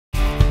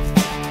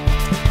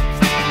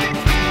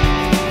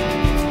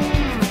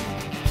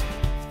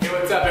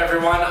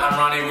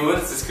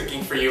It's This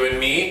Cooking for You and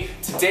Me.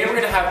 Today we're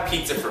going to have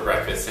pizza for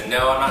breakfast. And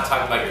no, I'm not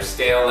talking about your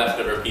stale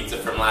leftover pizza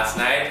from last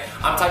night.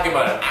 I'm talking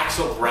about an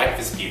actual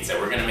breakfast pizza.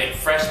 We're going to make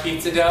fresh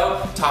pizza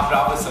dough, top it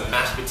off with some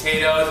mashed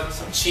potatoes,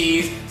 some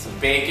cheese, some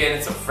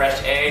bacon, some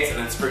fresh eggs, and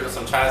then sprinkle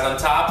some chives on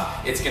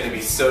top. It's going to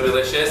be so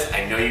delicious.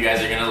 I know you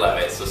guys are going to love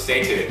it, so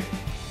stay tuned.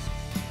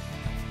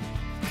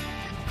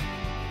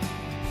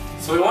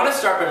 So we want to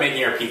start by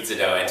making our pizza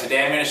dough, and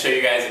today I'm going to show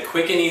you guys a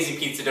quick and easy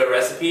pizza dough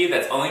recipe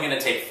that's only going to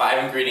take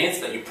 5 ingredients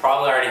that you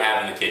probably already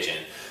have in the kitchen.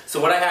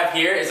 So what I have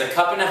here is 1.5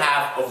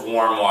 cups of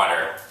warm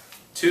water.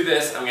 To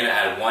this I'm going to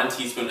add 1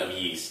 teaspoon of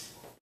yeast.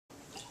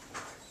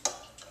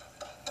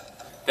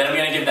 Then I'm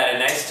going to give that a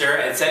nice stir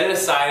and set it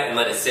aside and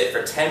let it sit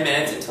for 10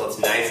 minutes until it's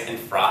nice and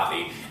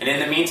frothy. And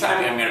in the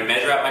meantime I'm going to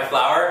measure out my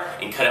flour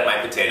and cut up my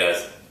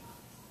potatoes.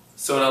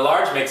 So in a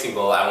large mixing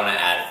bowl I want to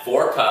add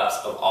 4 cups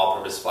of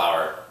all-purpose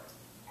flour.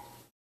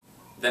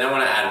 Then I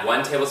want to add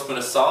 1 tablespoon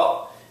of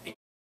salt.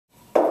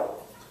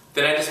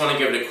 Then I just want to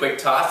give it a quick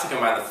toss to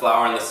combine the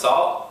flour and the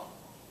salt.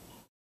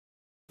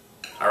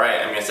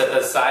 Alright, I'm going to set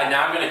that aside.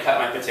 Now I'm going to cut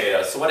my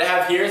potatoes. So what I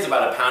have here is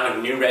about 1 pound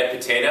of new red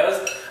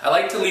potatoes. I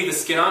like to leave the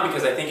skin on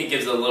because I think it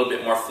gives it a little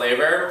bit more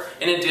flavor.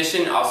 In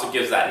addition, it also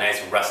gives that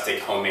nice rustic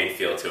homemade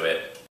feel to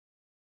it.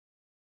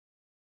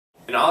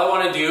 And all I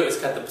want to do is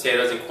cut the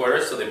potatoes in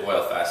quarters so they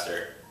boil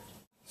faster.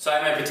 So I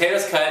have my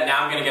potatoes cut.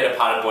 Now I'm going to get a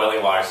pot of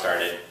boiling water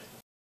started.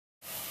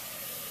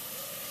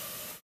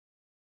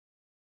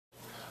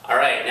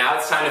 Alright, now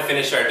it's time to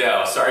finish our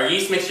dough. So our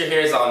yeast mixture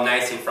here is all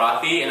nice and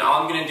frothy, and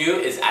all I'm going to do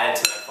is add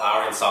it to my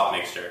flour and salt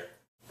mixture.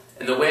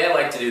 And the way I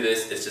like to do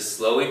this is just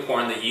slowly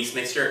pour in the yeast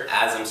mixture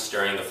as I'm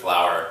stirring the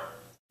flour.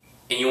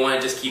 And you want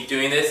to just keep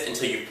doing this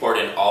until you've poured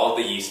in all of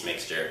the yeast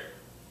mixture.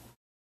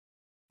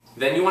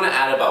 Then you want to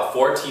add about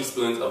 4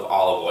 teaspoons of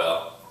olive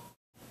oil.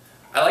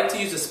 I like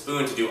to use a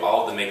spoon to do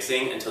all of the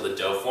mixing until the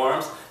dough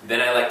forms, then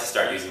I like to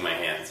start using my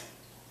hands.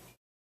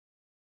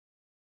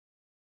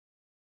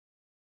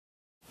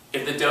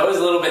 If the dough is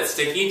a little bit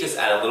sticky, just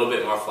add a little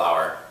bit more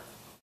flour.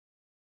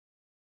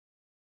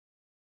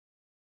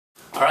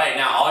 Alright,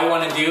 now all you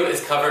want to do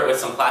is cover it with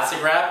some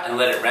plastic wrap and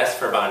let it rest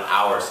for about an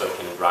hour so it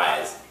can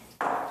rise.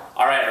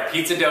 Alright, our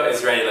pizza dough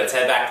is ready. Let's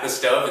head back to the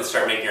stove and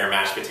start making our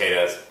mashed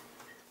potatoes.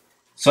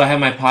 So I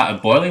have my pot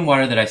of boiling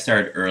water that I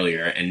started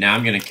earlier, and now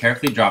I'm going to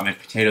carefully drop my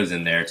potatoes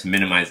in there to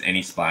minimize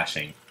any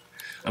splashing.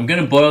 I'm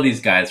going to boil these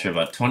guys for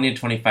about 20 to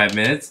 25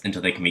 minutes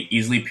until they can be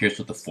easily pierced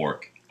with a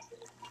fork.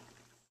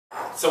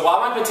 So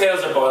while my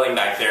potatoes are boiling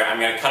back there, I'm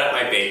going to cut up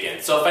my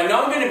bacon. So if I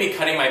know I'm going to be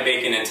cutting my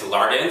bacon into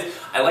lardons,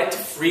 I like to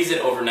freeze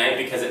it overnight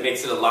because it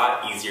makes it a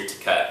lot easier to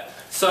cut.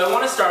 So I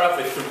want to start off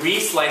with 3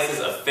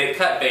 slices of thick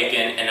cut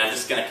bacon, and I'm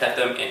just going to cut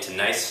them into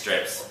nice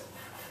strips.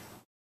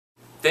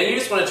 Then you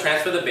just want to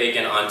transfer the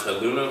bacon onto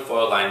aluminum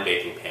foil lined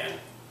baking pan.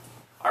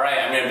 Alright,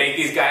 I'm going to bake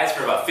these guys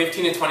for about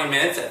 15 to 20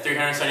 minutes at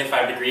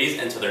 375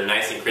 degrees until they're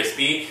nice and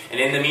crispy.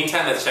 And in the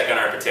meantime, let's check on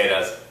our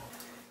potatoes.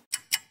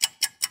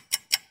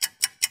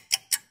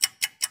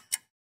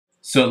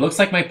 So it looks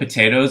like my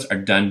potatoes are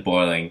done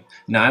boiling.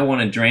 Now I want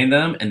to drain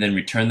them and then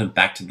return them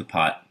back to the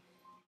pot.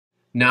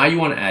 Now you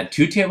want to add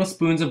 2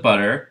 tablespoons of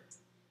butter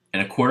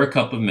and 1/4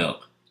 cup of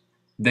milk.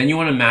 Then you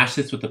want to mash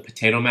this with a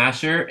potato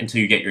masher until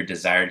you get your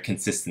desired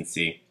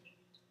consistency.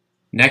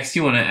 Next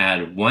you want to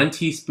add 1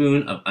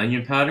 teaspoon of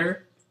onion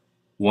powder,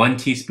 1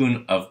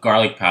 teaspoon of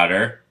garlic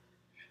powder,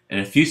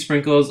 and a few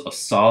sprinkles of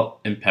salt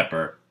and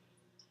pepper.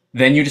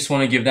 Then you just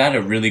want to give that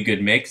a really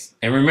good mix.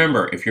 And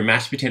remember, if your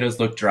mashed potatoes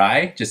look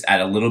dry, just add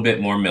a little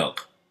bit more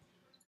milk.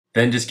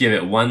 Then just give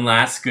it one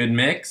last good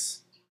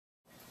mix.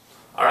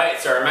 Alright,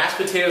 so our mashed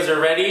potatoes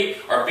are ready,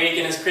 our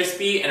bacon is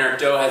crispy, and our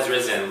dough has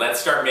risen. Let's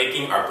start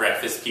making our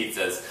breakfast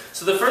pizzas.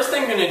 So the first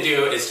thing I'm going to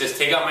do is just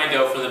take out my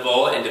dough from the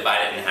bowl and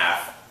divide it in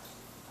half.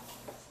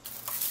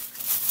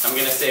 I'm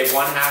going to save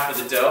 1/2 of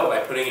the dough by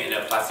putting it in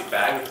a plastic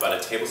bag with about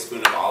 1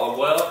 tablespoon of olive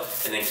oil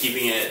and then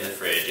keeping it in the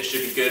fridge. It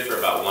should be good for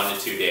about 1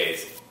 to 2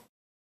 days.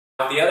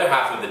 The other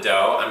half of the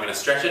dough, I'm going to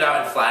stretch it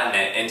out and flatten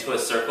it into a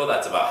circle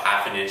that's about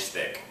 1/2 inch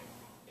thick.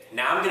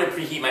 Now I'm going to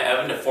preheat my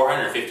oven to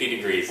 450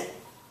 degrees.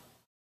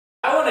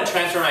 I want to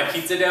transfer my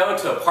pizza dough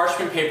to a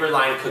parchment paper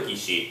lined cookie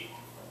sheet.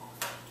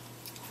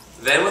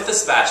 Then with the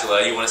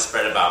spatula, you want to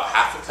spread about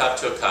 1/2 cup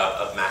to 1 cup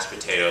of mashed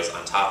potatoes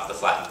on top of the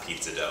flattened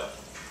pizza dough.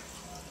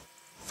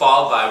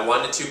 Followed by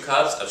 1 to 2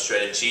 cups of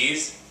shredded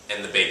cheese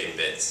and the bacon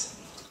bits.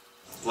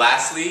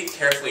 Lastly,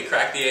 carefully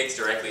crack the eggs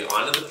directly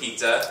onto the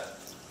pizza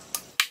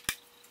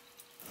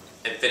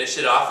and finish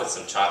it off with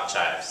some chopped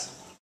chives.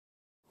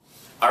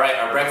 Alright,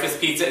 our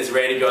breakfast pizza is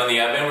ready to go in the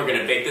oven. We're going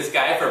to bake this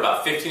guy for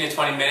about 15 to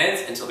 20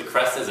 minutes until the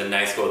crust is a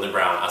nice golden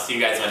brown. I'll see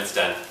you guys when it's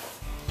done.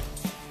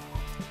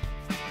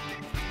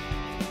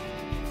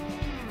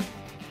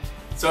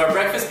 So our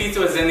breakfast pizza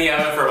was in the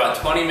oven for about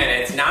 20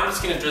 minutes. Now I'm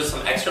just going to drizzle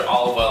some extra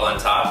olive oil on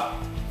top.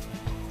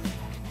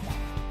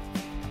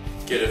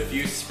 Get a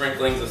few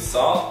sprinklings of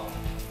salt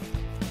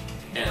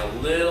and a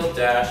little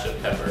dash of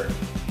pepper.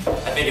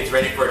 I think it's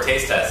ready for a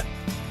taste test.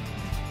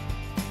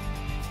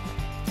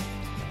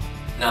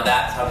 Now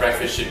that's how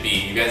breakfast should be.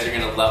 You guys are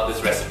going to love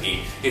this recipe.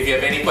 recipe. If you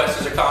have any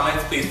questions or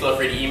comments, please feel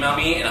free to email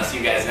me, and I'll see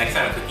you guys next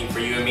time on Cooking for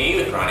You and Me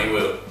with Ronnie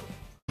Woo.